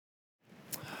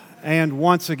And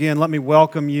once again, let me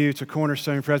welcome you to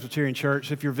Cornerstone Presbyterian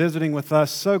Church. If you're visiting with us,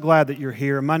 so glad that you're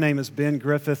here. My name is Ben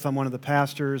Griffith. I'm one of the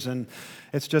pastors, and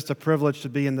it's just a privilege to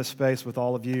be in this space with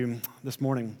all of you this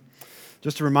morning.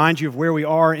 Just to remind you of where we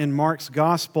are in Mark's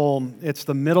Gospel, it's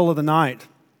the middle of the night,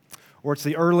 or it's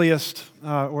the earliest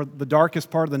or the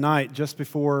darkest part of the night, just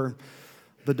before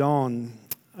the dawn.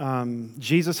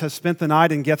 Jesus has spent the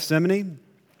night in Gethsemane.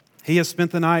 He has spent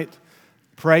the night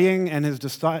praying, and his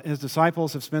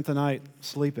disciples have spent the night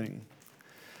sleeping.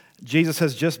 Jesus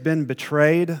has just been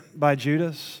betrayed by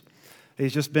Judas.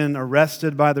 He's just been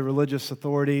arrested by the religious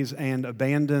authorities and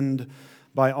abandoned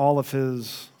by all of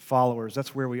his followers.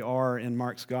 That's where we are in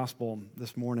Mark's Gospel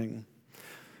this morning.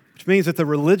 Which means that the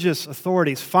religious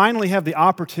authorities finally have the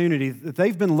opportunity that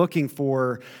they've been looking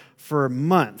for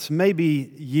months,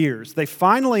 maybe years. They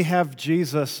finally have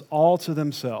Jesus all to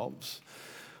themselves,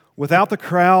 without the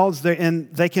crowds,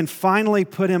 and they can finally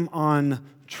put him on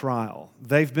trial.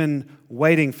 They've been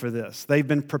waiting for this. They've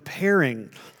been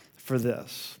preparing for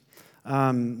this.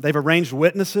 They've arranged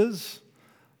witnesses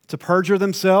to perjure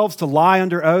themselves, to lie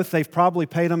under oath. They've probably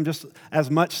paid them just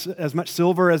as much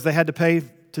silver as they had to pay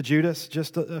to Judas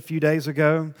just a few days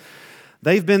ago.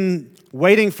 They've been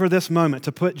waiting for this moment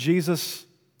to put Jesus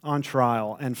on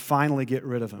trial and finally get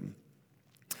rid of him.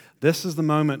 This is the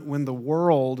moment when the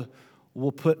world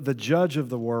will put the judge of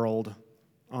the world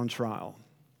on trial.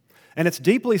 And it's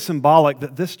deeply symbolic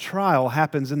that this trial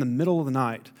happens in the middle of the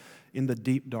night, in the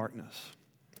deep darkness,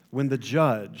 when the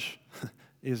judge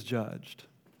is judged.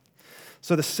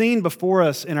 So the scene before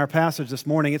us in our passage this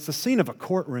morning, it's the scene of a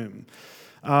courtroom.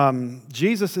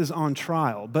 Jesus is on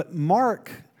trial, but Mark,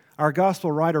 our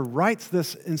gospel writer, writes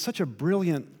this in such a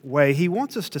brilliant way. He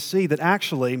wants us to see that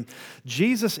actually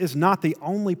Jesus is not the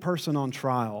only person on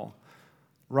trial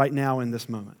right now in this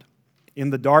moment, in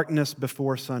the darkness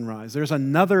before sunrise. There's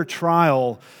another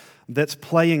trial that's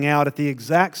playing out at the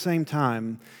exact same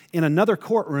time in another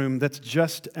courtroom that's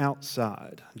just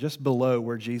outside, just below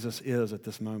where Jesus is at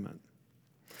this moment.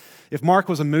 If Mark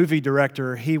was a movie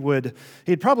director,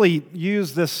 he'd probably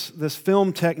use this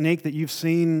film technique that you've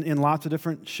seen in lots of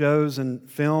different shows and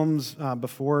films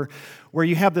before, where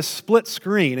you have this split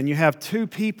screen and you have two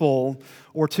people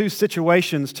or two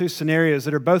situations, two scenarios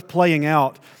that are both playing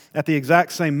out at the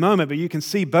exact same moment, but you can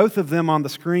see both of them on the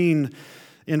screen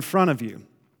in front of you.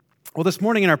 Well, this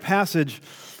morning in our passage,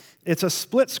 it's a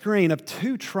split screen of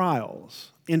two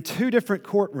trials in two different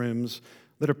courtrooms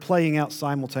that are playing out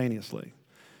simultaneously.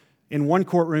 In one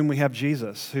courtroom, we have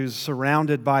Jesus, who's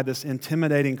surrounded by this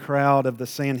intimidating crowd of the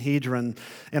Sanhedrin.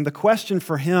 And the question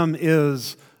for him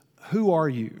is, who are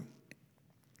you?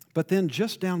 But then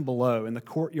just down below, in the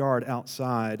courtyard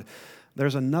outside,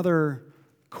 there's another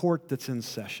court that's in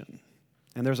session.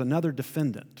 And there's another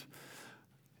defendant.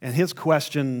 And his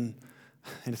question,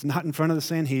 and it's not in front of the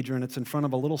Sanhedrin, it's in front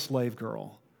of a little slave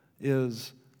girl,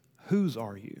 is, whose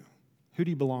are you? Who do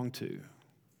you belong to?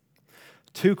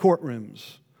 Two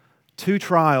courtrooms, two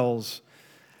trials,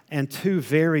 and two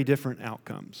very different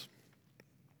outcomes.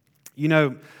 You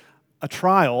know, a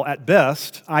trial, at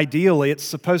best, ideally, it's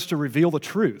supposed to reveal the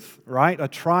truth, right? A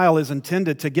trial is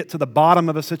intended to get to the bottom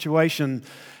of a situation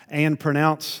and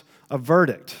pronounce a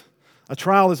verdict. A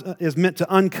trial is meant to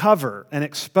uncover and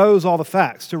expose all the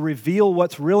facts, to reveal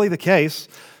what's really the case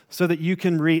so that you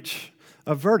can reach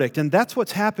a verdict. And that's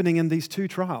what's happening in these two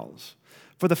trials.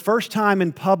 For the first time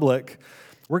in public,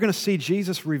 we're going to see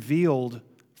Jesus revealed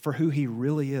for who he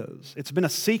really is. It's been a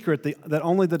secret that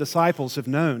only the disciples have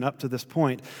known up to this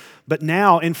point. But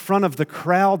now, in front of the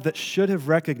crowd that should have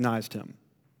recognized him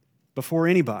before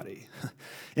anybody,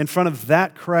 in front of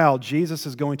that crowd, Jesus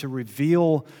is going to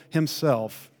reveal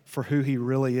himself for who he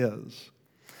really is.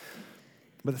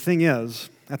 But the thing is,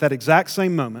 at that exact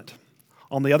same moment,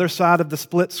 on the other side of the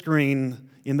split screen,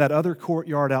 in that other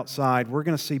courtyard outside, we're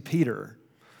going to see Peter,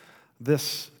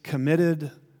 this committed,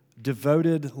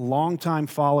 devoted, longtime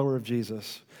follower of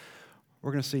Jesus.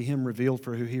 We're going to see him revealed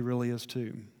for who he really is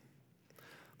too.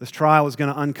 This trial is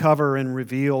going to uncover and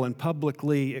reveal and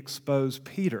publicly expose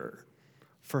Peter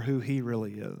for who he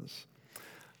really is.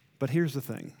 But here's the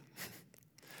thing.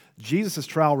 Jesus'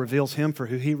 trial reveals him for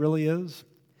who he really is.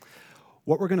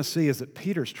 What we're going to see is that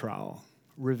Peter's trial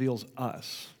reveals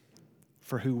us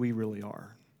for who we really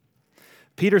are.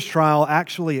 Peter's trial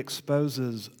actually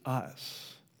exposes us.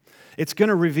 It's going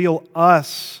to reveal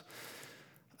us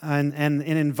and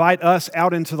invite us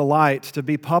out into the light to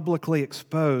be publicly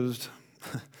exposed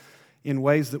in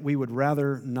ways that we would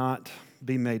rather not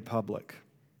be made public.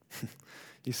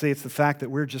 You see, it's the fact that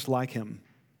we're just like him.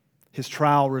 His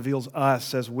trial reveals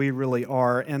us as we really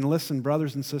are. And listen,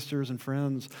 brothers and sisters and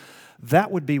friends,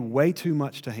 that would be way too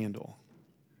much to handle.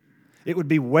 It would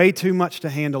be way too much to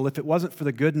handle if it wasn't for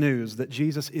the good news that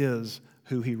Jesus is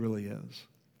who he really is.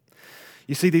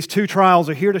 You see, these two trials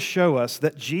are here to show us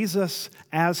that Jesus,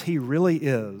 as he really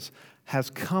is, has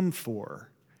come for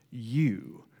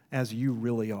you as you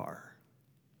really are.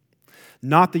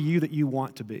 Not the you that you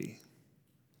want to be.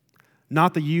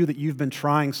 Not the you that you've been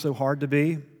trying so hard to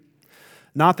be.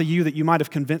 Not the you that you might have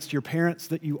convinced your parents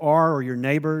that you are, or your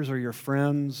neighbors, or your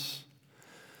friends.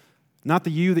 Not the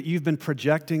you that you've been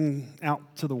projecting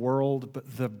out to the world,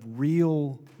 but the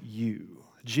real you.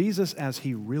 Jesus, as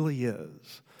he really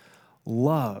is,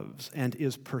 loves and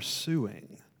is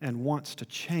pursuing and wants to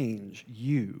change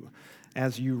you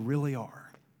as you really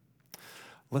are.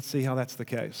 Let's see how that's the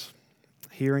case.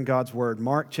 Here in God's Word,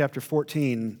 Mark chapter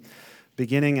 14,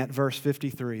 beginning at verse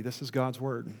 53. This is God's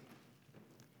Word.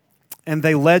 And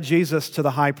they led Jesus to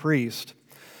the high priest,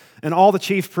 and all the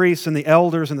chief priests and the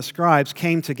elders and the scribes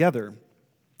came together.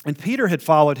 And Peter had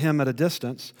followed him at a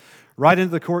distance, right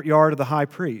into the courtyard of the high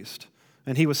priest.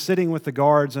 And he was sitting with the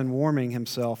guards and warming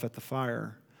himself at the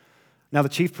fire. Now the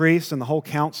chief priests and the whole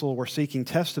council were seeking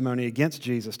testimony against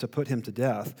Jesus to put him to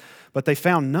death, but they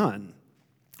found none.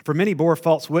 For many bore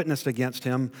false witness against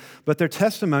him, but their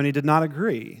testimony did not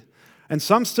agree. And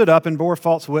some stood up and bore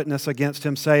false witness against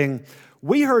him, saying,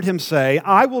 "We heard him say,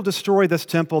 'I will destroy this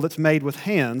temple that's made with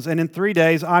hands, and in 3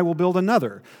 days I will build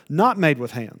another, not made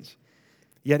with hands.'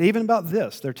 Yet even about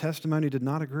this, their testimony did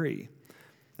not agree.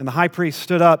 And the high priest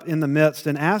stood up in the midst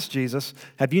and asked Jesus,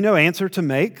 'Have you no answer to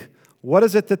make? What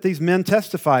is it that these men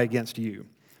testify against you?'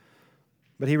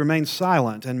 But he remained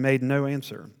silent and made no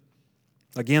answer.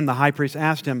 Again, the high priest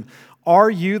asked him,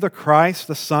 'Are you the Christ,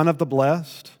 the Son of the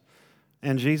Blessed?'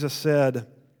 And Jesus said,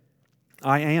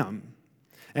 'I am.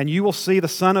 And you will see the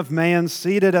Son of Man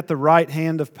seated at the right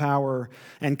hand of power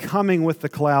and coming with the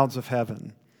clouds of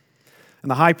heaven.' And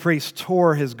the high priest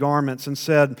tore his garments and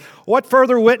said, 'What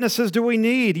further witnesses do we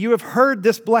need? You have heard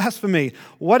this blasphemy.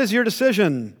 What is your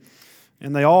decision?'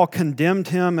 And they all condemned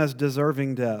him as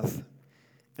deserving death.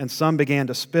 And some began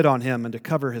to spit on him and to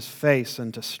cover his face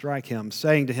and to strike him,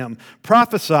 saying to him,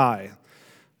 'Prophesy!'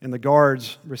 And the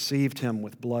guards received him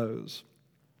with blows.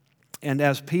 And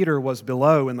as Peter was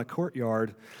below in the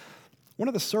courtyard, one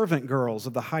of the servant girls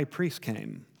of the high priest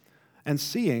came, and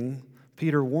seeing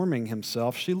Peter warming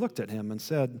himself, she looked at him and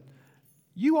said,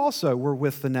 'You also were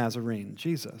with the Nazarene,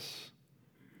 Jesus.'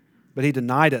 But he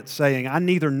denied it, saying, 'I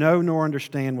neither know nor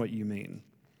understand what you mean.'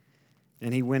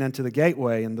 And he went into the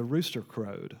gateway, and the rooster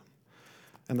crowed.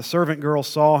 And the servant girl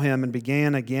saw him and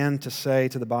began again to say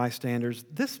to the bystanders,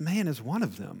 'This man is one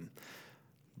of them.'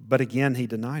 But again he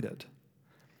denied it.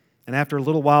 And after a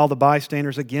little while, the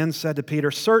bystanders again said to Peter,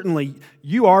 'Certainly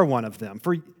you are one of them,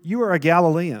 for you are a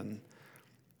Galilean.'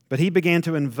 But he began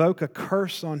to invoke a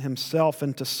curse on himself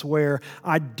and to swear,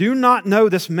 'I do not know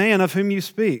this man of whom you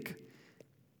speak.'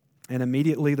 And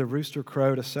immediately the rooster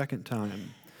crowed a second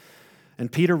time. And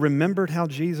Peter remembered how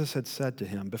Jesus had said to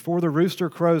him, 'Before the rooster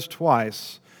crows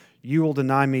twice, you will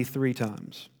deny me 3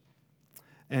 times.'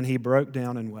 And he broke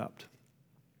down and wept."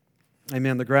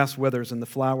 Amen. The grass withers and the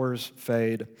flowers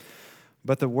fade,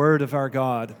 but the word of our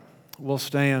God will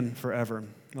stand forever.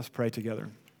 Let's pray together.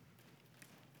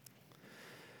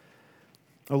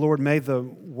 O Lord, may the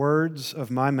words of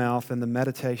my mouth and the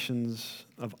meditations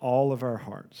of all of our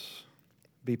hearts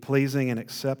be pleasing and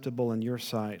acceptable in your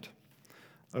sight,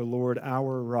 O Lord,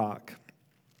 our rock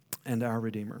and our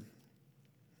Redeemer.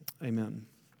 Amen.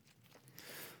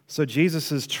 So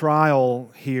Jesus'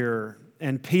 trial here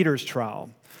and Peter's trial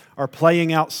are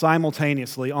playing out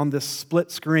simultaneously on this split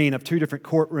screen of 2 different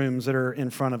courtrooms that are in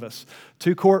front of us.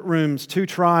 2 courtrooms, 2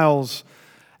 trials,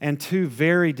 and 2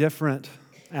 very different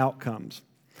outcomes.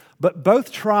 But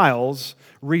both trials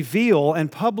reveal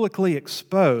and publicly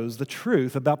expose the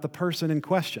truth about the person in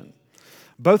question.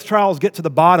 Both trials get to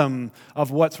the bottom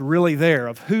of what's really there,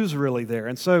 of who's really there.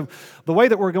 And so the way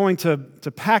that we're going to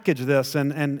package this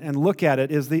and look at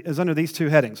it is under these 2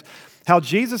 headings. How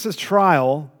Jesus'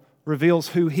 trial reveals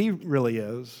who he really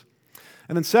is.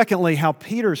 And then secondly, how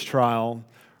Peter's trial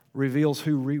reveals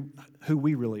who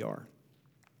we really are.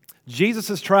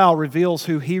 Jesus' trial reveals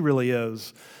who he really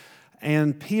is.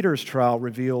 And Peter's trial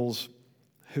reveals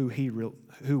who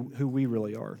we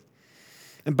really are.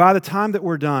 And by the time that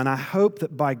we're done, I hope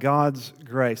that by God's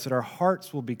grace, that our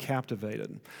hearts will be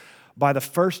captivated by the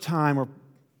first time or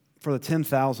for the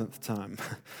 10,000th time,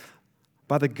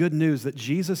 by the good news that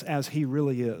Jesus, as he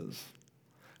really is,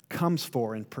 comes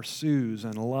for and pursues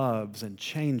and loves and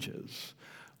changes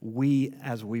we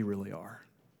as we really are.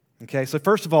 Okay, so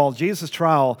first of all, Jesus'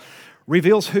 trial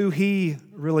reveals who he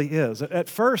really is. At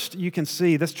first, you can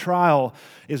see this trial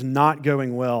is not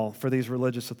going well for these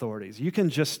religious authorities. You can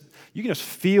just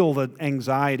feel the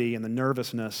anxiety and the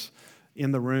nervousness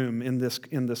in the room, in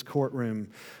this courtroom.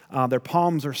 Their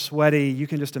palms are sweaty. You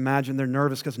can just imagine they're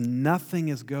nervous because nothing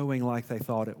is going like they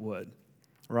thought it would,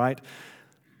 right?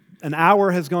 An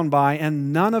hour has gone by,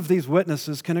 and none of these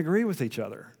witnesses can agree with each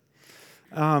other.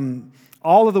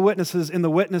 All of the witnesses in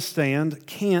the witness stand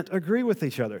can't agree with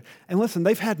each other. And listen,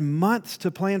 they've had months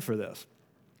to plan for this.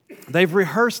 They've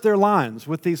rehearsed their lines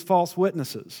with these false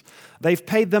witnesses. They've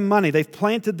paid them money. They've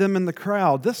planted them in the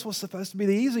crowd. This was supposed to be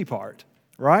the easy part,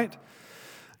 right?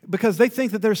 Because they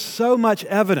think that there's so much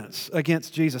evidence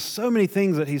against Jesus, so many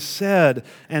things that he's said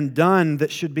and done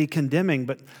that should be condemning,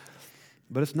 but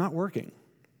it's not working.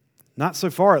 Not so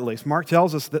far, at least. Mark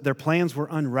tells us that their plans were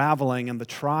unraveling and the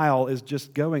trial is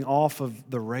just going off of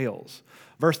the rails.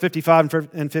 Verse 55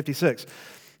 and 56.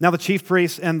 Now the chief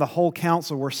priests and the whole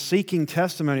council were seeking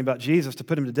testimony about Jesus to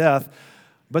put him to death,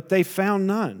 but they found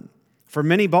none. For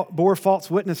many bore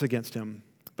false witness against him,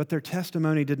 but their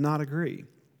testimony did not agree.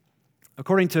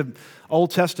 According to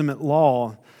Old Testament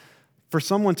law, for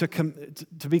someone to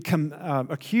be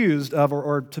accused of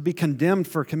or to be condemned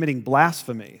for committing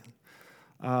blasphemy,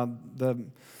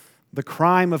 the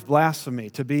crime of blasphemy,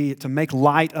 to make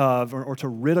light of or to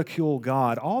ridicule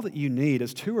God, all that you need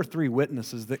is 2 or 3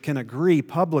 witnesses that can agree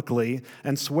publicly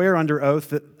and swear under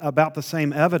oath about the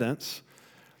same evidence.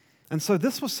 And so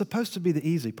this was supposed to be the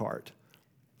easy part.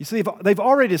 You see, they've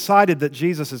already decided that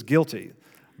Jesus is guilty.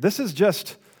 They've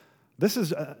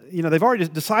already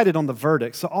decided on the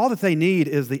verdict. So all that they need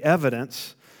is the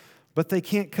evidence, but they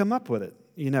can't come up with it,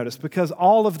 you notice, because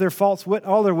all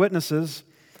their witnesses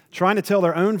trying to tell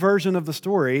their own version of the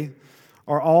story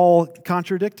are all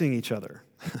contradicting each other.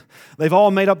 They've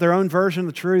all made up their own version of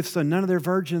the truth, so none of their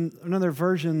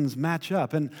versions match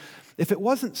up. And if it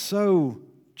wasn't so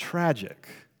tragic,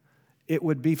 it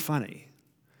would be funny.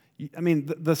 I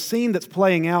mean, the scene that's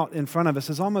playing out in front of us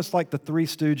is almost like the Three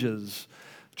Stooges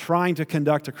trying to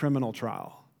conduct a criminal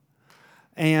trial.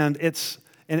 And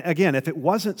again, if it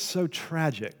wasn't so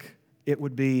tragic, it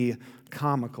would be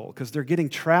comical because they're getting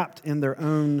trapped in their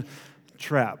own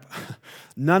trap.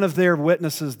 None of their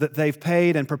witnesses that they've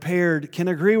paid and prepared can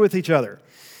agree with each other.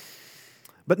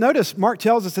 But notice, Mark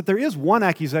tells us that there is one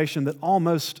accusation that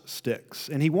almost sticks,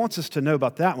 and he wants us to know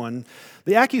about that one.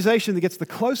 The accusation that gets the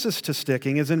closest to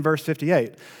sticking is in verse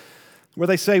 58, where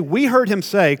they say, "We heard him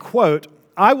say, quote,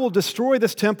 'I will destroy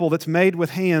this temple that's made with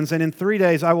hands, and in 3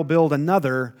 days I will build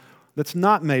another that's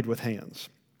not made with hands.'"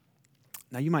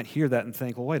 Now, you might hear that and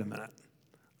think, well, wait a minute.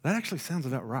 That actually sounds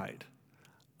about right.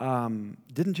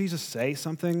 Didn't Jesus say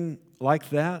something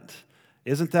like that?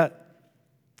 Isn't that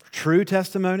true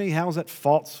testimony? How is that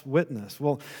false witness?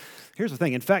 Well, here's the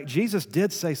thing. In fact, Jesus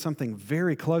did say something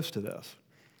very close to this.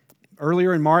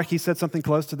 Earlier in Mark, he said something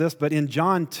close to this, but in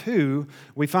John 2,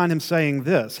 we find him saying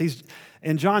this.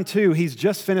 In John 2, he's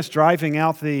just finished driving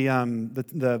out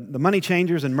the money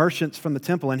changers and merchants from the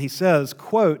temple, and he says,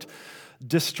 quote,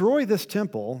 "Destroy this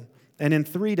temple, and in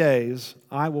 3 days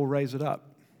I will raise it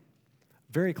up."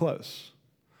 Very close.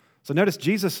 So notice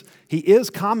Jesus, he is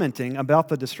commenting about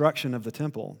the destruction of the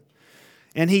temple.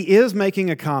 And he is making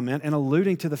a comment and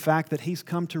alluding to the fact that he's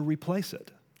come to replace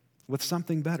it with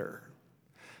something better.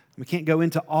 We can't go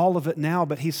into all of it now,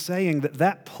 but he's saying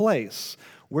that place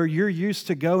where you're used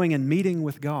to going and meeting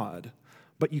with God,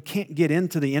 but you can't get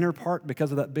into the inner part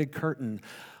because of that big curtain,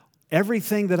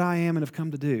 everything that I am and have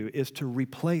come to do is to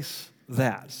replace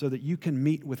that so that you can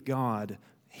meet with God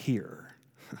here.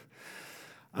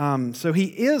 So he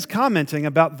is commenting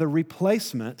about the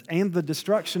replacement and the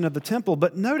destruction of the temple.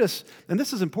 But notice, and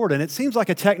this is important, it seems like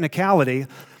a technicality,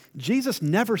 Jesus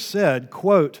never said,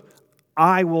 quote,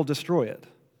 "I will destroy it."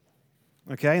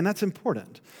 Okay, and that's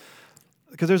important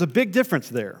because there's a big difference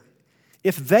there.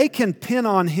 If they can pin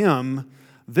on him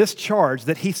this charge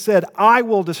that he said, "I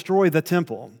will destroy the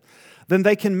temple," then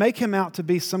they can make him out to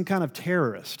be some kind of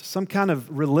terrorist, some kind of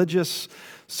religious,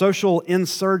 social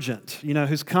insurgent,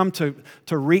 who's come to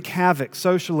wreak havoc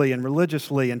socially and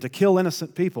religiously and to kill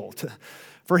innocent people.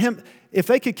 For him, if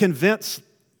they could convince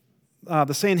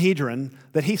the Sanhedrin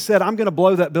that he said, "I'm going to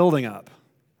blow that building up,"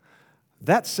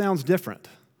 that sounds different,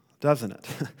 doesn't it?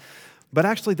 But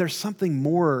actually, there's something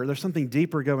more, there's something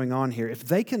deeper going on here. If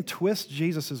they can twist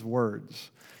Jesus'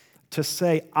 words to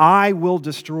say, "I will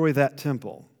destroy that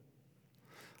temple,"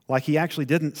 like he actually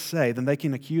didn't say, then they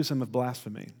can accuse him of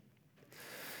blasphemy.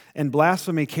 And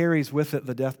blasphemy carries with it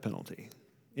the death penalty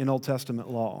in Old Testament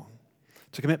law.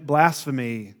 To commit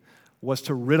blasphemy was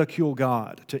to ridicule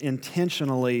God, to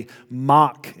intentionally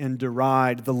mock and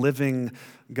deride the living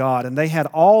God. And they had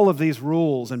all of these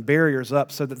rules and barriers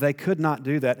up so that they could not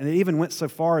do that. And it even went so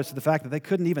far as to the fact that they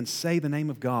couldn't even say the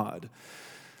name of God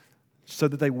so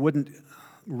that they wouldn't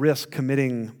risk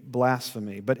committing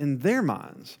blasphemy. But in their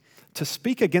minds, to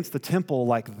speak against the temple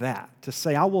like that, to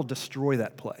say, I will destroy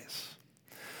that place,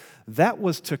 that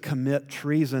was to commit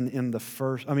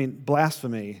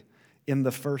blasphemy in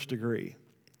the first degree.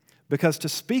 Because to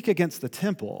speak against the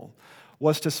temple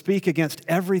was to speak against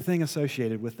everything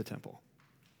associated with the temple.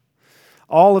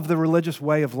 All of the religious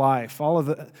way of life, all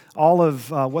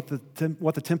of what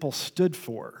the temple stood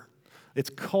for, its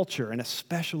culture, and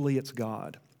especially its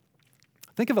God.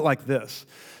 Think of it like this.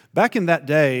 Back in that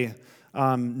day,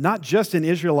 not just in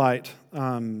Israelite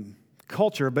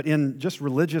culture, but in just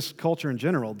religious culture in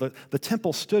general, the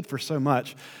temple stood for so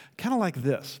much, kind of like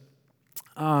this.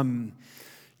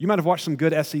 You might have watched some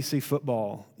good SEC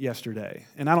football yesterday,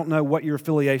 and I don't know what your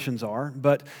affiliations are,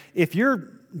 but if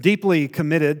you're deeply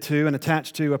committed to and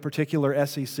attached to a particular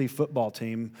SEC football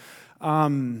team,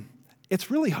 it's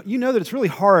really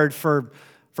hard for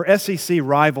SEC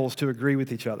rivals to agree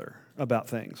with each other about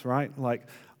things, right? Like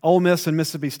Ole Miss and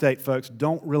Mississippi State folks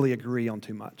don't really agree on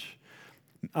too much.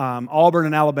 Auburn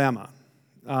and Alabama,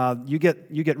 you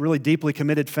get really deeply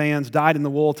committed fans,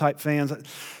 dyed-in-the-wool type fans.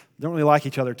 Don't really like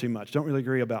each other too much, don't really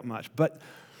agree about much. But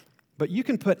you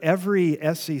can put every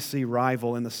SEC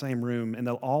rival in the same room and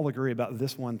they'll all agree about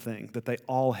this one thing, that they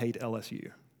all hate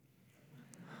LSU.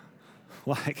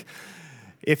 Like,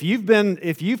 if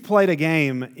you've played a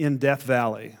game in Death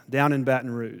Valley, down in Baton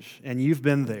Rouge, and you've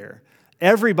been there,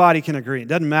 everybody can agree. It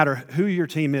doesn't matter who your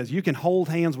team is. You can hold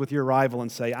hands with your rival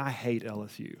and say, I hate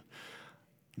LSU.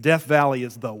 Death Valley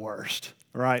is the worst,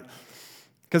 right?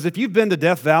 Because if you've been to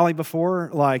Death Valley before,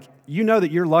 like, you know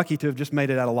that you're lucky to have just made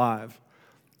it out alive,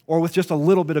 or with just a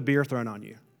little bit of beer thrown on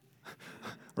you,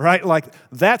 right? Like,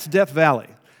 that's Death Valley.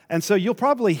 And so you'll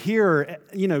probably hear,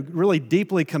 really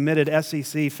deeply committed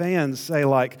SEC fans say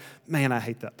like, man, I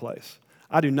hate that place.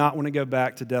 I do not want to go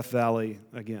back to Death Valley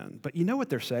again. But you know what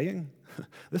they're saying?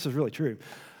 This is really true.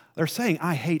 They're saying,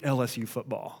 I hate LSU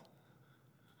football,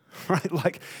 right?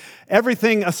 Like,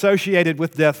 everything associated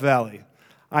with Death Valley.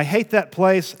 I hate that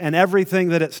place and everything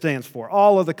that it stands for,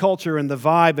 all of the culture and the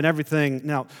vibe and everything.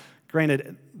 Now,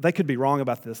 granted, they could be wrong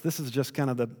about this. This is just kind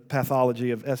of the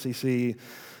pathology of SEC,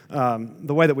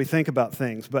 the way that we think about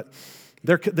things. But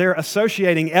they're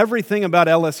associating everything about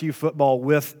LSU football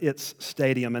with its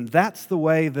stadium, and that's the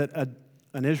way that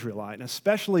an Israelite, and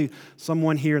especially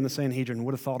someone here in the Sanhedrin,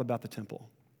 would have thought about the temple.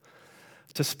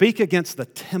 To speak against the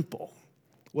temple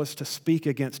was to speak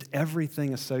against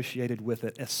everything associated with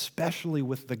it, especially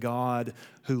with the God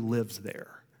who lives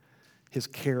there, his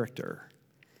character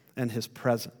and his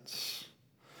presence.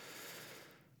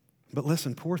 But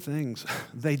listen, poor things,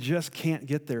 they just can't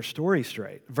get their story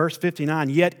straight. Verse 59,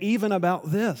 yet even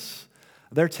about this,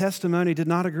 their testimony did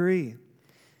not agree.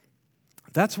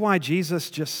 That's why Jesus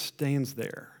just stands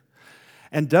there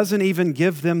and doesn't even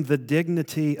give them the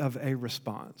dignity of a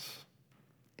response.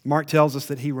 Mark tells us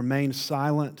that he remained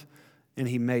silent and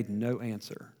he made no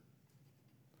answer.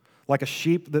 Like a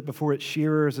sheep that before its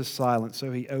shearers is silent,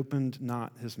 so he opened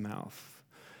not his mouth.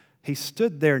 He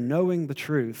stood there knowing the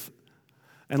truth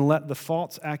and let the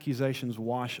false accusations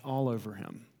wash all over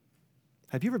him.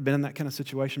 Have you ever been in that kind of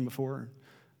situation before?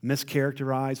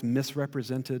 Mischaracterized,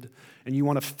 misrepresented, and you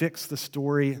want to fix the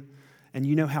story, and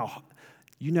you know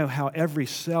how every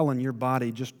cell in your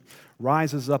body just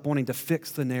rises up wanting to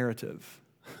fix the narrative.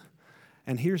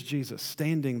 And here's Jesus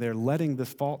standing there letting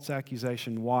this false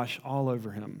accusation wash all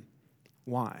over him.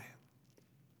 Why?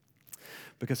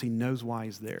 Because he knows why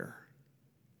he's there.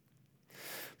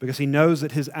 Because he knows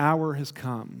that his hour has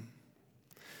come.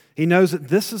 He knows that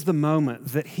this is the moment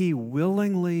that he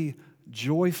willingly,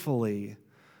 joyfully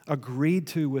agreed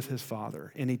to with his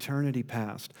Father in eternity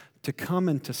past to come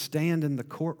and to stand in the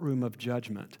courtroom of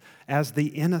judgment as the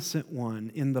innocent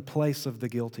one in the place of the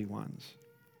guilty ones.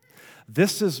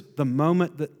 This is the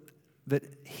moment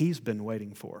that he's been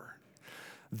waiting for.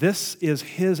 This is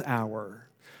his hour,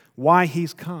 why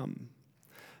he's come,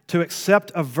 to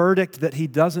accept a verdict that he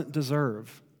doesn't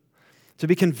deserve, to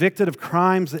be convicted of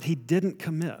crimes that he didn't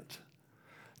commit,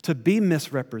 to be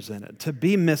misrepresented, to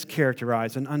be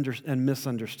mischaracterized and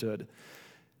misunderstood,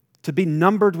 to be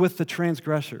numbered with the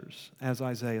transgressors, as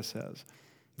Isaiah says.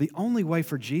 The only way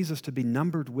for Jesus to be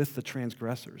numbered with the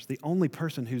transgressors, the only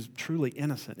person who's truly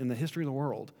innocent in the history of the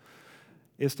world,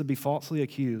 is to be falsely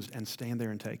accused and stand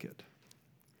there and take it.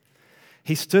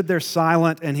 He stood there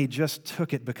silent and he just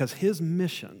took it because his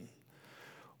mission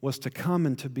was to come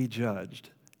and to be judged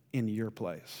in your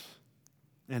place.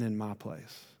 and in my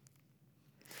place.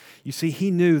 You see,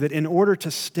 he knew that in order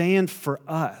to stand for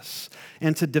us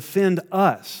and to defend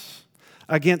us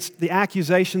against the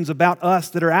accusations about us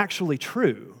that are actually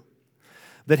true,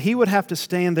 that he would have to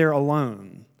stand there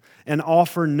alone and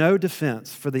offer no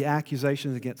defense for the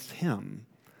accusations against him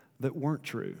that weren't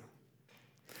true.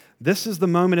 This is the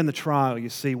moment in the trial, you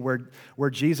see, where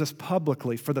Jesus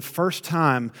publicly, for the first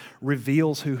time,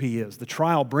 reveals who he is. The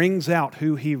trial brings out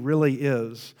who he really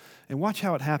is. And watch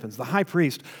how it happens. The high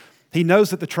priest, he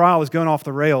knows that the trial is going off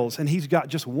the rails, and he's got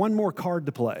just one more card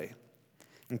to play.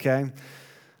 Okay?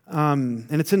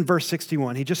 And it's in verse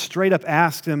 61. He just straight up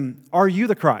asks him, "Are you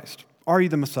the Christ? Are you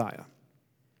the Messiah?"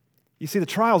 You see, the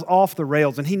trial's off the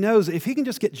rails, and he knows if he can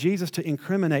just get Jesus to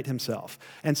incriminate himself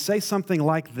and say something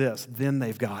like this, then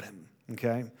they've got him,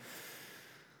 okay?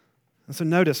 And so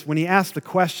notice, when he asks the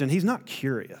question, he's not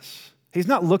curious. He's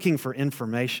not looking for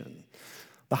information.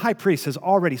 The high priest has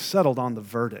already settled on the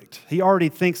verdict. He already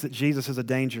thinks that Jesus is a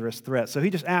dangerous threat. So he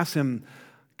just asks him,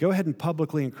 go ahead and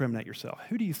publicly incriminate yourself.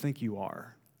 Who do you think you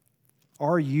are?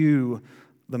 Are you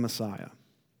the Messiah?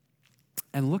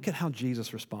 And look at how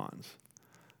Jesus responds.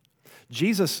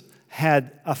 Jesus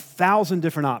had 1,000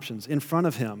 different options in front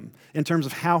of him in terms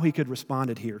of how he could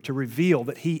respond here to reveal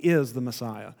that he is the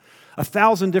Messiah.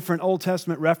 1,000 different Old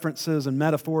Testament references and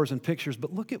metaphors and pictures,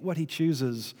 but look at what he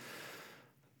chooses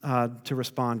to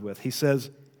respond with. He says,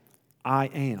 "I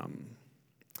am,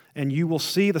 and you will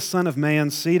see the Son of Man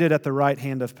seated at the right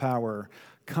hand of power,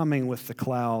 coming with the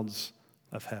clouds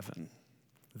of heaven."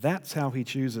 That's how he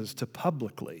chooses to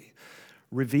publicly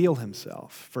reveal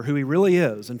himself for who he really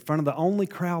is in front of the only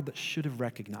crowd that should have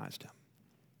recognized him.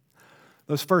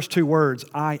 Those first two words,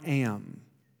 "I am."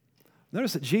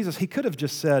 Notice that Jesus, he could have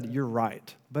just said, "You're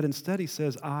right," but instead he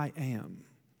says, "I am,"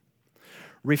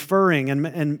 referring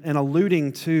and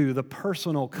alluding to the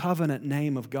personal covenant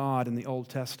name of God in the Old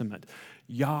Testament,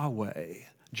 Yahweh,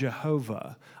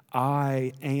 Jehovah,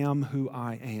 I am who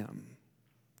I am.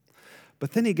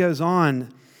 But then he goes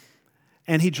on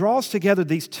and he draws together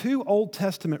these two Old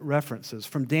Testament references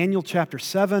from Daniel chapter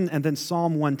 7 and then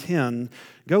Psalm 110.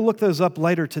 Go look those up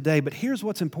later today, but here's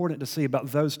what's important to see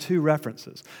about those two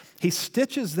references. He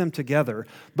stitches them together,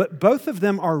 but both of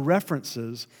them are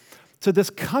references to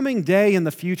this coming day in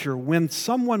the future when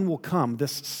someone will come,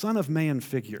 this Son of Man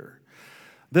figure,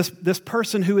 this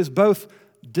person who is both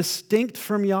distinct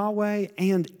from Yahweh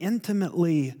and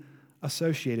intimately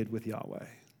associated with Yahweh,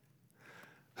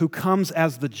 who comes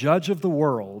as the judge of the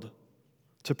world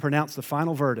to pronounce the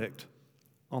final verdict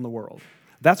on the world.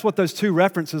 That's what those two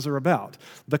references are about.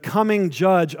 The coming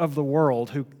judge of the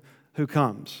world who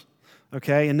comes.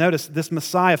 Okay, and notice this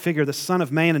Messiah figure, the Son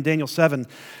of Man in Daniel 7,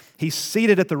 he's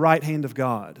seated at the right hand of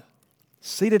God,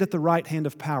 seated at the right hand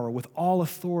of power with all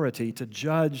authority to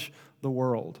judge the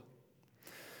world.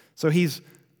 So he's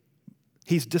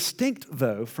distinct,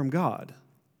 though, from God.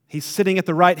 He's sitting at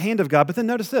the right hand of God, but then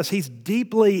notice this, he's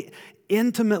deeply,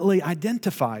 intimately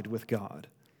identified with God.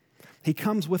 He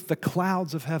comes with the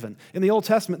clouds of heaven. In the Old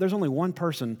Testament, there's only one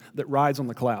person that rides on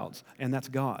the clouds, and that's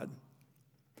God.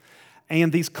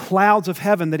 And these clouds of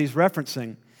heaven that he's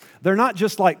referencing, they're not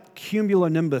just like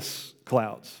cumulonimbus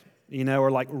clouds,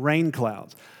 or like rain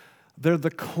clouds. They're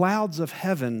the clouds of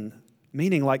heaven,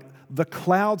 meaning like the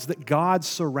clouds that God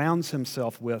surrounds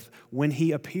himself with when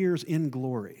he appears in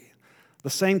glory. The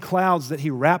same clouds that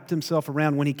he wrapped himself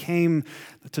around when he came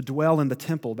to dwell in the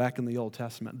temple back in the Old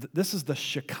Testament. This is the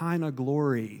Shekinah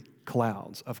glory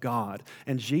clouds of God.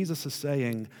 And Jesus is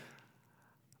saying,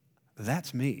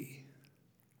 that's me.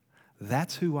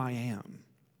 That's who I am.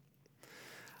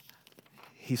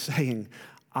 He's saying,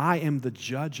 I am the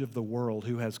judge of the world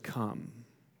who has come.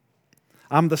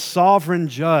 I'm the sovereign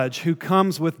judge who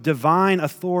comes with divine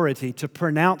authority to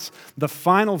pronounce the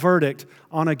final verdict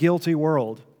on a guilty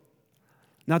world.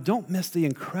 Now, don't miss the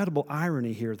incredible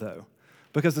irony here, though,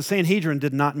 because the Sanhedrin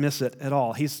did not miss it at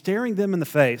all. He's staring them in the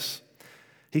face.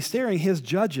 He's staring his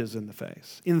judges in the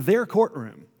face, in their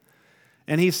courtroom.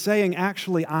 And he's saying,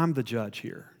 actually, I'm the judge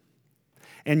here,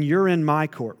 and you're in my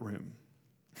courtroom.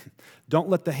 Don't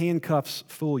let the handcuffs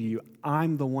fool you.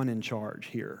 I'm the one in charge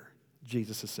here,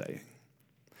 Jesus is saying.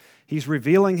 He's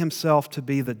revealing himself to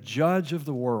be the judge of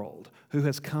the world who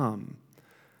has come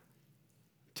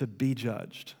to be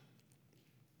judged.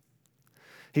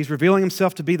 He's revealing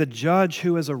himself to be the judge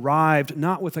who has arrived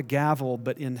not with a gavel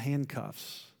but in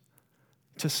handcuffs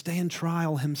to stand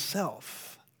trial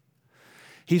himself.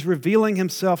 He's revealing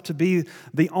himself to be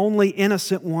the only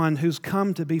innocent one who's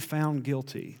come to be found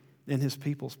guilty in his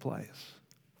people's place.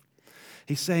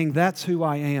 He's saying, that's who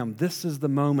I am. This is the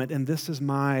moment and this is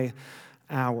my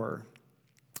hour.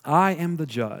 I am the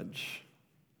judge.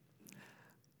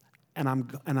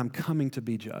 and I'm coming to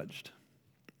be judged.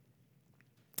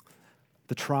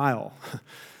 The trial,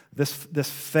 this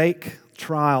fake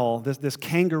trial, this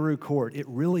kangaroo court, it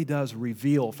really does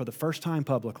reveal for the first time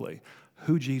publicly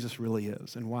who Jesus really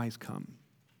is and why he's come.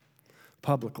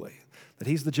 Publicly, that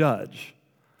he's the judge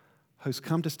who's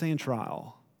come to stand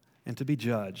trial and to be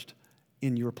judged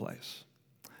in your place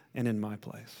and in my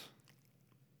place.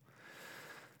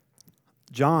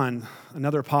 John,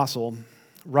 another apostle,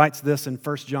 writes this in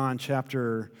 1 John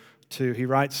chapter 2. He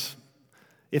writes,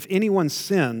 "If anyone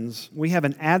sins, we have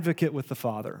an advocate with the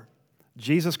Father,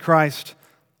 Jesus Christ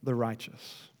the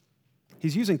righteous."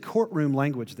 He's using courtroom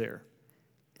language there.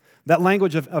 That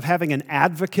language of having an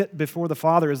advocate before the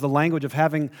Father is the language of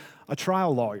having a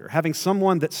trial lawyer, having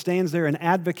someone that stands there and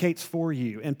advocates for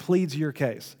you and pleads your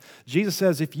case. Jesus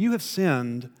says, if you have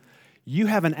sinned, you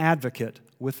have an advocate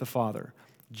with the Father,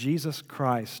 Jesus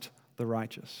Christ the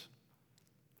righteous.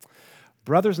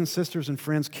 Brothers and sisters and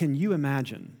friends, can you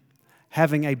imagine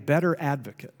having a better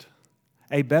advocate,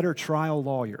 a better trial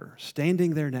lawyer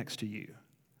standing there next to you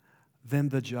than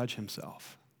the judge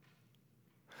himself?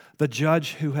 The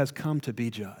judge who has come to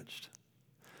be judged.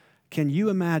 Can you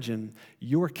imagine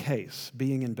your case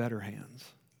being in better hands?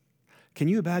 Can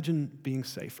you imagine being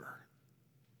safer?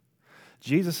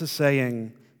 Jesus is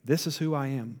saying, this is who I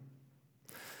am.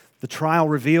 The trial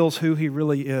reveals who he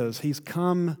really is. He's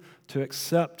come to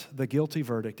accept the guilty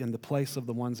verdict in the place of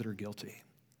the ones that are guilty.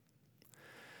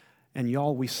 And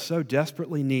y'all, we so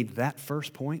desperately need that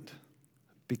first point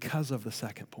because of the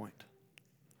second point.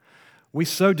 We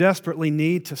so desperately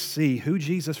need to see who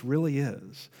Jesus really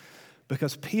is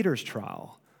because Peter's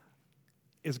trial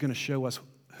is going to show us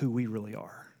who we really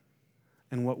are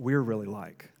and what we're really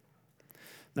like.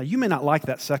 Now, you may not like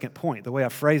that second point, the way I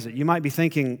phrase it. You might be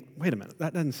thinking, wait a minute,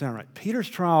 that doesn't sound right. Peter's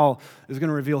trial is going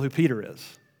to reveal who Peter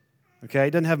is. Okay?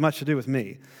 It doesn't have much to do with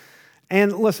me.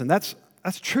 And listen, that's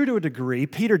true to a degree.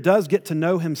 Peter does get to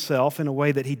know himself in a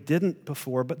way that he didn't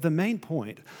before, but the main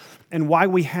point and why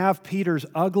we have Peter's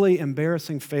ugly,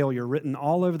 embarrassing failure written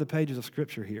all over the pages of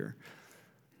Scripture here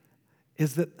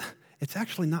is that it's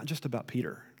actually not just about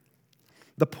Peter.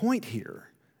 The point here,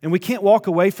 and we can't walk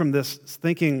away from this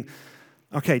thinking,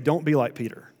 okay, don't be like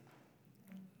Peter.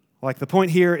 Like the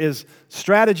point here is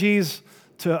strategies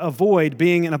to avoid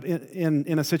being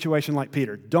in a situation like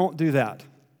Peter. Don't do that.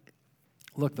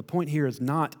 Look, the point here is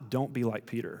not don't be like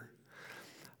Peter.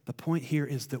 The point here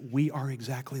is that we are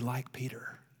exactly like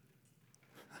Peter.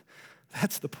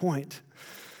 That's the point.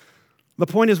 The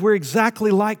point is we're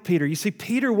exactly like Peter. You see,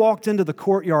 Peter walked into the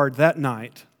courtyard that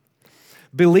night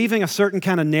believing a certain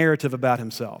kind of narrative about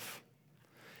himself.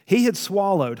 He had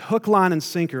swallowed hook, line, and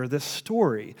sinker this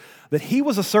story that he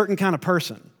was a certain kind of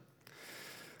person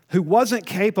who wasn't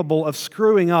capable of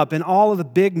screwing up in all of the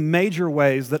big major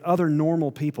ways that other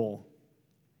normal people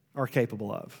are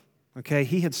capable of. Okay?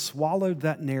 He had swallowed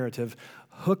that narrative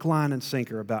hook, line, and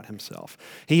sinker about himself.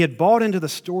 He had bought into the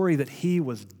story that he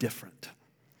was different,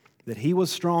 that he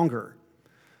was stronger,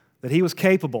 that he was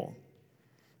capable,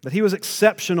 that he was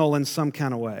exceptional in some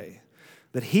kind of way,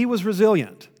 that he was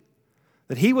resilient,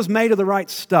 that he was made of the right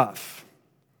stuff.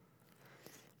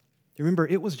 You remember,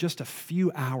 it was just a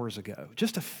few hours ago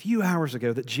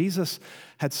that Jesus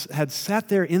had sat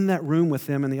there in that room with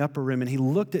them in the upper room, and he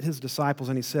looked at his disciples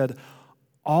and he said,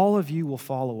 all of you will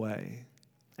fall away.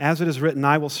 As it is written,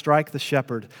 I will strike the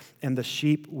shepherd, and the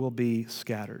sheep will be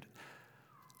scattered.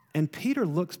 And Peter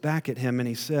looks back at him and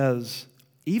he says,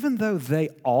 even though they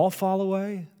all fall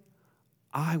away,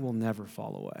 I will never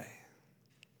fall away.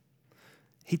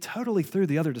 He totally threw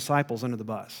the other disciples under the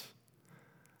bus.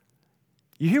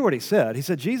 You hear what he said. He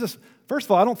said, Jesus, first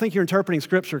of all, I don't think you're interpreting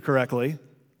Scripture correctly.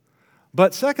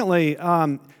 But secondly,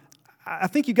 I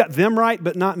think you got them right,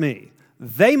 but not me.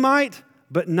 They might,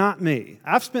 but not me.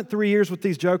 I've spent 3 years with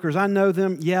these jokers. I know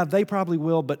them. Yeah, they probably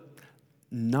will, but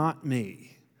not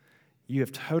me. You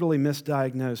have totally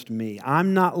misdiagnosed me.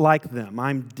 I'm not like them.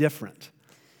 I'm different.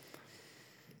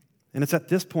 And it's at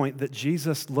this point that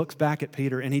Jesus looks back at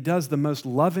Peter and he does the most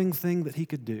loving thing that he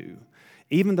could do.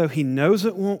 Even though he knows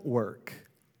it won't work,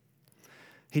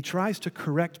 he tries to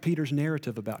correct Peter's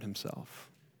narrative about himself.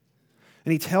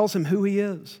 And he tells him who he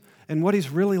is and what he's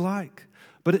really like.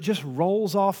 But it just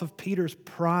rolls off of Peter's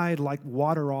pride like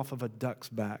water off of a duck's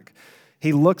back.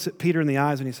 He looks at Peter in the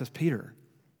eyes and he says, Peter,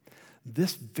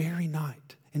 this very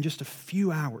night, in just a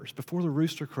few hours before the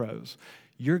rooster crows,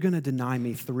 you're going to deny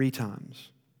me 3 times.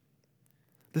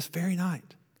 This very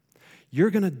night, you're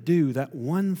going to do that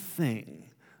one thing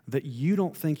that you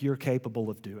don't think you're capable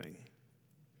of doing.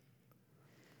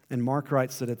 And Mark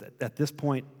writes that at this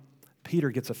point,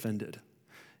 Peter gets offended.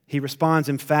 He responds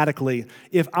emphatically,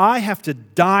 if I have to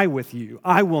die with you,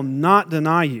 I will not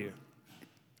deny you.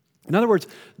 In other words,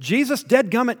 Jesus,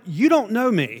 dadgummit, you don't know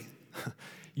me.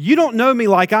 You don't know me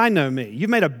like I know me. You've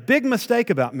made a big mistake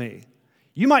about me.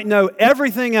 You might know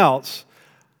everything else,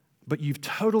 but you've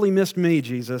totally missed me,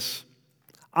 Jesus.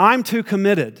 I'm too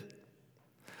committed.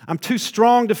 I'm too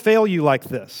strong to fail you like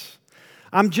this.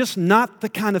 I'm just not the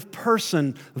kind of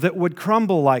person that would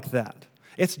crumble like that.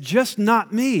 It's just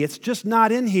not me. It's just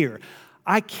not in here.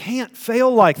 I can't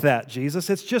fail like that, Jesus.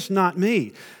 It's just not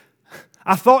me.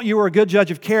 I thought you were a good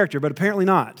judge of character, but apparently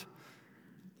not.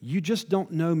 You just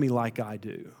don't know me like I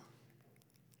do.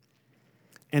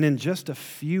 And in just a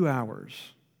few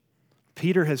hours,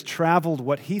 Peter has traveled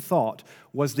what he thought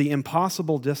was the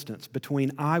impossible distance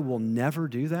between I will never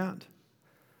do that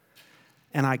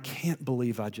and I can't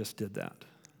believe I just did that.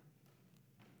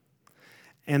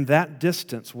 And that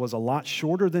distance was a lot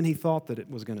shorter than he thought that it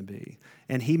was going to be.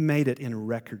 And he made it in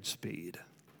record speed.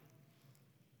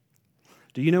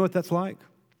 Do you know what that's like?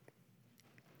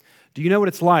 Do you know what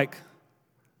it's like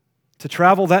to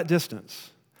travel that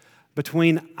distance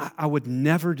between I would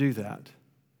never do that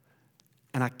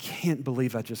and I can't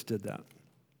believe I just did that?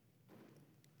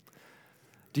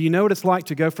 Do you know what it's like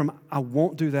to go from I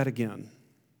won't do that again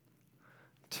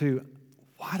to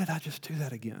why did I just do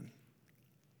that again?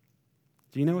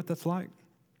 Do you know what that's like?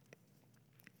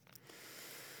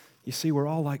 You see, we're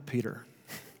all like Peter.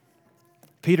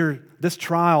 Peter, this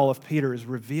trial of Peter is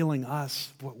revealing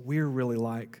us what we're really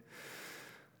like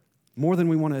more than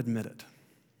we want to admit it.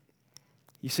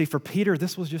 You see, for Peter,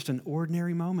 this was just an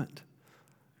ordinary moment.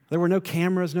 There were no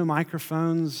cameras, no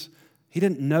microphones. He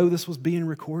didn't know this was being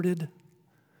recorded.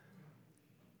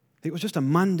 It was just a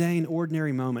mundane,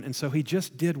 ordinary moment. And so he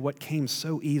just did what came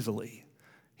so easily.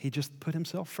 He just put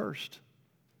himself first.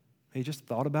 He just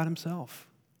thought about himself.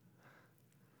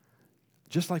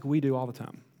 Just like we do all the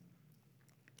time.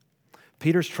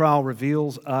 Peter's trial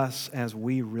reveals us as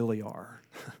we really are,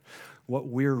 what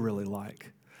we're really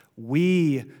like.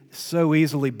 We so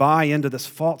easily buy into this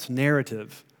false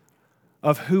narrative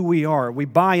of who we are. We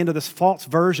buy into this false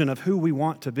version of who we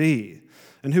want to be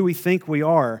and who we think we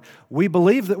are. We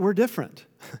believe that we're different.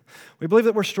 We believe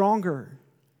that we're stronger,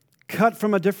 cut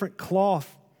from a different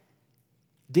cloth,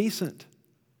 decent,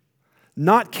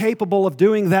 not capable of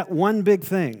doing that one big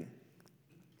thing.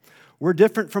 We're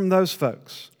different from those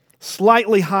folks,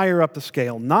 slightly higher up the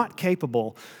scale, not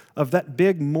capable of that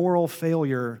big moral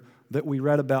failure that we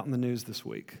read about in the news this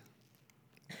week.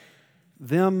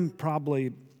 Them,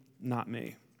 probably not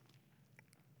me.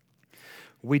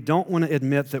 We don't want to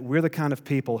admit that we're the kind of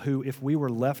people who, if we were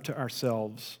left to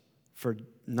ourselves for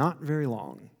not very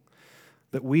long,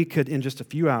 that we could, in just a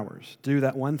few hours, do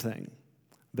that one thing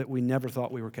that we never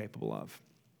thought we were capable of.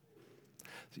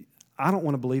 I don't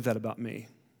want to believe that about me.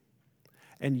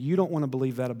 And you don't want to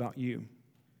believe that about you.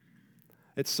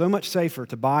 It's so much safer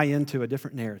to buy into a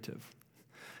different narrative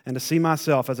and to see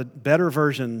myself as a better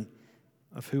version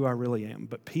of who I really am.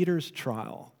 But Peter's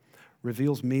trial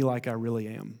reveals me like I really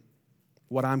am,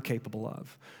 what I'm capable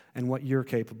of, and what you're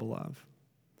capable of.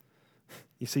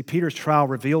 You see, Peter's trial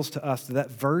reveals to us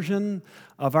that version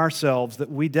of ourselves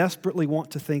that we desperately want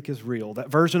to think is real,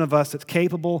 that version of us that's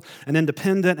capable and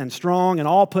independent and strong and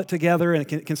all put together and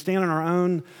can stand on our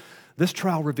own. This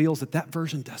trial reveals that that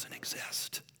version doesn't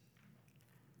exist.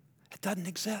 It doesn't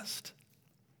exist.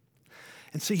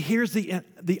 And see, here's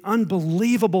the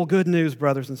unbelievable good news,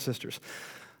 brothers and sisters,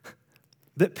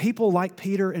 that people like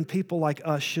Peter and people like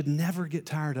us should never get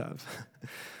tired of.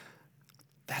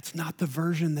 That's not the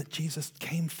version that Jesus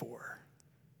came for.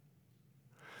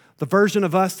 The version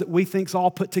of us that we think's all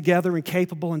put together and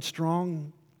capable and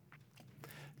strong,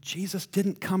 Jesus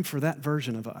didn't come for that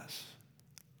version of us.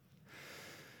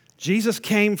 Jesus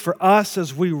came for us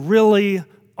as we really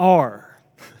are.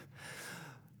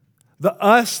 The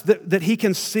us that he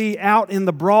can see out in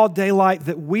the broad daylight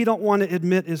that we don't want to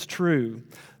admit is true.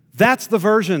 That's the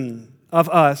version of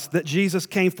us that Jesus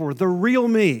came for, the real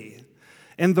me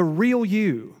and the real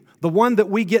you, the one that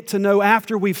we get to know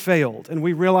after we've failed and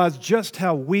we realize just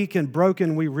how weak and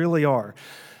broken we really are.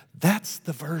 That's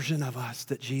the version of us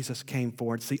that Jesus came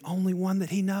for. It's the only one that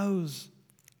he knows.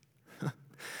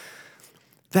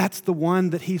 That's the one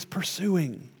that he's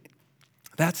pursuing.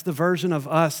 That's the version of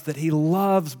us that he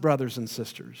loves, brothers and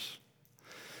sisters.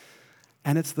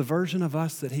 And it's the version of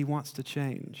us that he wants to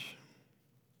change.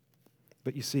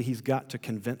 But you see, he's got to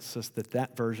convince us that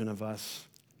that version of us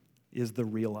is the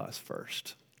real us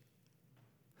first.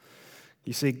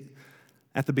 You see,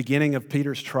 at the beginning of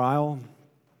Peter's trial,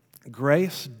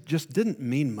 grace just didn't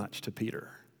mean much to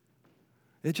Peter.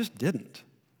 It just didn't.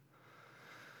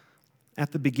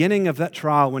 At the beginning of that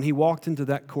trial, when he walked into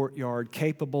that courtyard,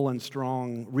 capable and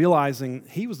strong, realizing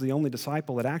he was the only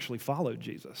disciple that actually followed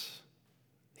Jesus.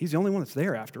 He's the only one that's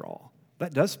there after all.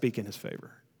 That does speak in his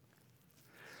favor.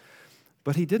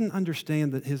 But he didn't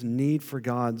understand that his need for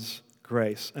God's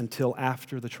grace until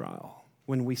after the trial,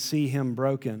 when we see him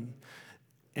broken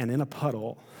and in a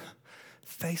puddle,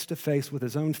 face to face with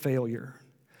his own failure,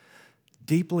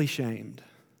 deeply shamed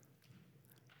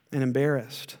and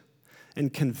embarrassed,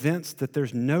 and convinced that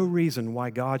there's no reason why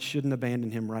God shouldn't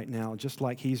abandon him right now, just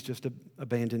like he's just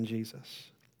abandoned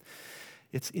Jesus.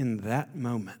 It's in that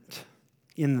moment,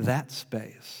 in that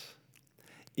space,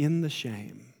 in the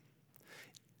shame,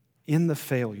 in the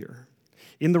failure,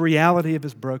 in the reality of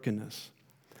his brokenness,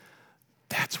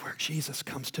 that's where Jesus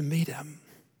comes to meet him.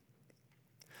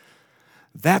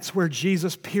 That's where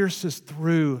Jesus pierces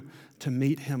through to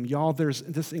meet him. Y'all, there's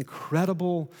this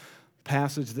incredible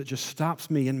passage that just stops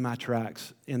me in my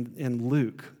tracks in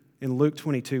Luke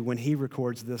 22, when he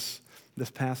records this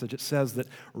passage. It says that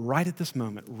right at this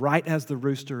moment, right as the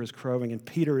rooster is crowing and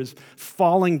Peter is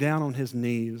falling down on his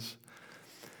knees,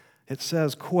 it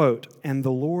says, quote, "And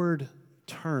the Lord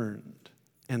turned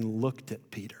and looked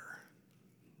at Peter.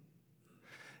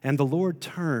 And the Lord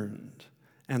turned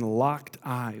and locked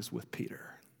eyes with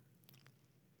Peter."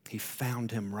 He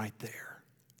found him right there.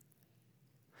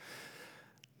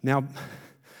 Now,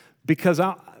 because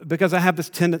I have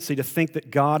this tendency to think that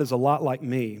God is a lot like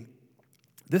me,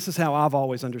 this is how I've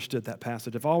always understood that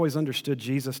passage. I've always understood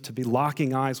Jesus to be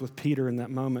locking eyes with Peter in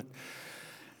that moment.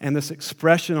 And this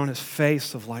expression on his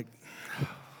face of like,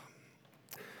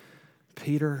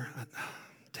 "Peter,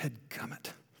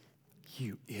 dadgummit,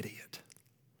 you idiot.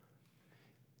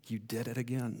 You did it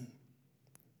again.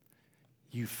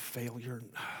 You failure."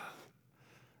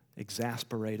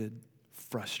 Exasperated,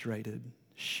 frustrated,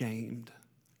 shamed.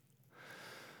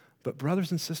 But brothers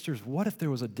and sisters, what if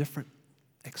there was a different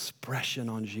expression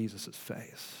on Jesus'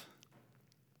 face?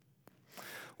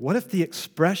 What if the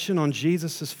expression on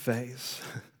Jesus' face,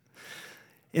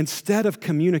 instead of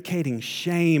communicating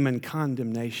shame and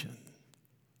condemnation,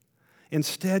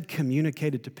 instead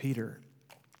communicated to Peter,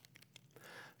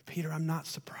 "Peter, I'm not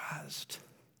surprised.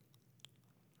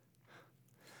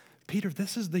 Peter,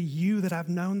 this is the you that I've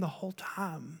known the whole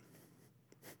time.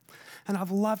 And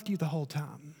I've loved you the whole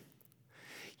time.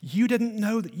 You didn't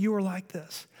know that you were like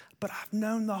this, but I've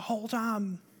known the whole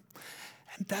time.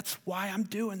 And that's why I'm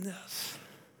doing this.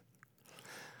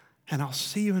 And I'll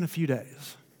see you in a few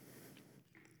days."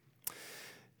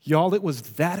 Y'all, it was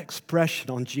that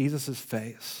expression on Jesus'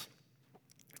 face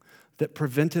that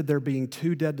prevented there being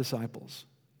 2 dead disciples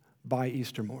by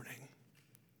Easter morning.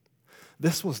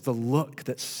 This was the look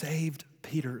that saved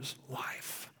Peter's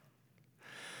life.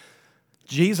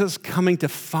 Jesus coming to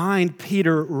find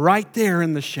Peter right there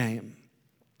in the shame,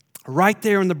 right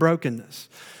there in the brokenness,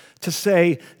 to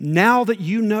say, "Now that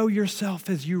you know yourself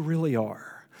as you really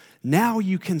are, now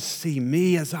you can see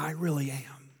me as I really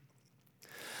am.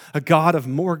 A God of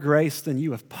more grace than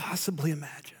you have possibly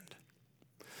imagined.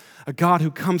 A God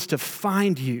who comes to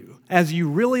find you as you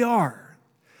really are.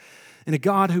 And a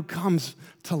God who comes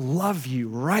to love you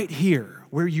right here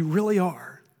where you really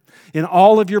are, in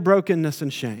all of your brokenness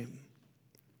and shame.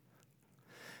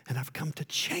 And I've come to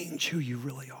change who you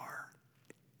really are."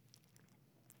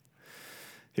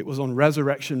 It was on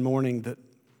resurrection morning that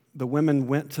the women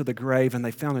went to the grave and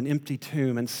they found an empty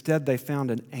tomb. Instead, they found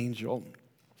an angel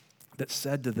that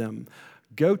said to them,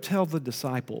 "Go tell the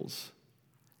disciples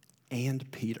and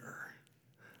Peter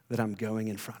that I'm going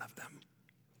in front of them."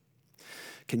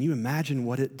 Can you imagine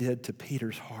what it did to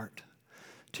Peter's heart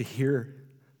to hear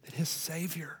that his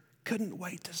Savior couldn't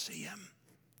wait to see him?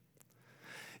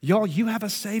 Y'all, you have a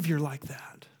Savior like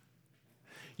that.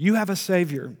 You have a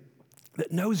Savior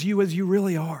that knows you as you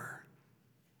really are.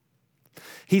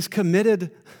 He's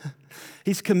committed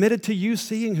to you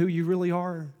seeing who you really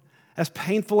are, as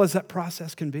painful as that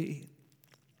process can be.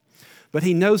 But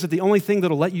he knows that the only thing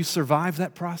that'll let you survive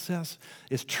that process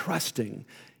is trusting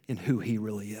in who he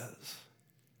really is.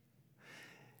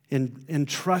 In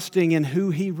trusting in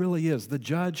who he really is, the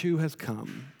judge who has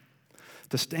come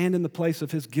to stand in the place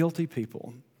of his guilty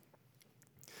people.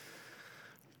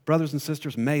 Brothers and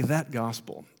sisters, may that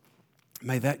gospel,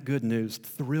 may that good news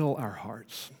thrill our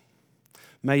hearts.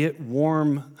 May it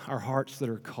warm our hearts that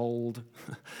are cold.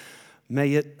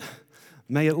 May it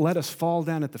let us fall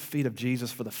down at the feet of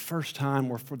Jesus for the first time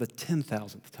or for the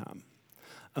 10,000th time,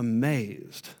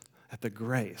 amazed at the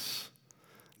grace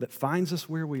that finds us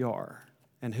where we are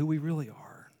and who we really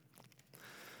are,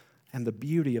 and the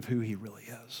beauty of who he really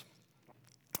is.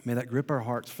 May that grip our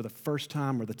hearts for the first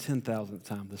time or the 10,000th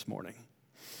time this morning.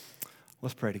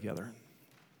 Let's pray together.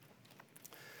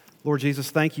 Lord Jesus,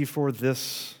 thank you for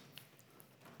this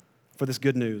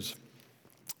good news.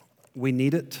 We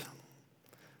need it.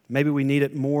 Maybe we need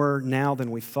it more now than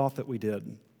we thought that we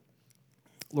did.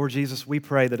 Lord Jesus, we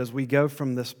pray that as we go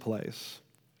from this place,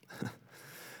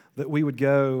 that we would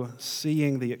go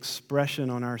seeing the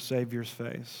expression on our Savior's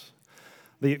face,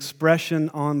 the expression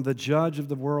on the judge of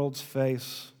the world's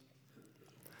face,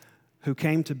 who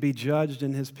came to be judged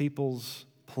in his people's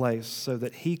place so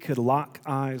that he could lock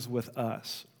eyes with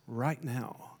us right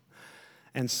now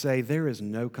and say, there is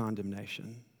no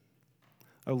condemnation.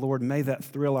 Oh Lord, may that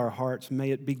thrill our hearts.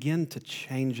 May it begin to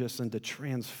change us and to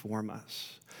transform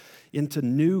us into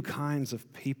new kinds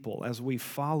of people as we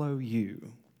follow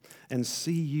you and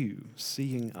see you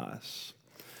seeing us.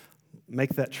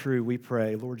 Make that true, we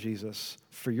pray, Lord Jesus,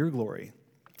 for your glory.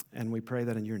 And we pray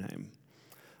that in your name.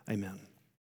 Amen.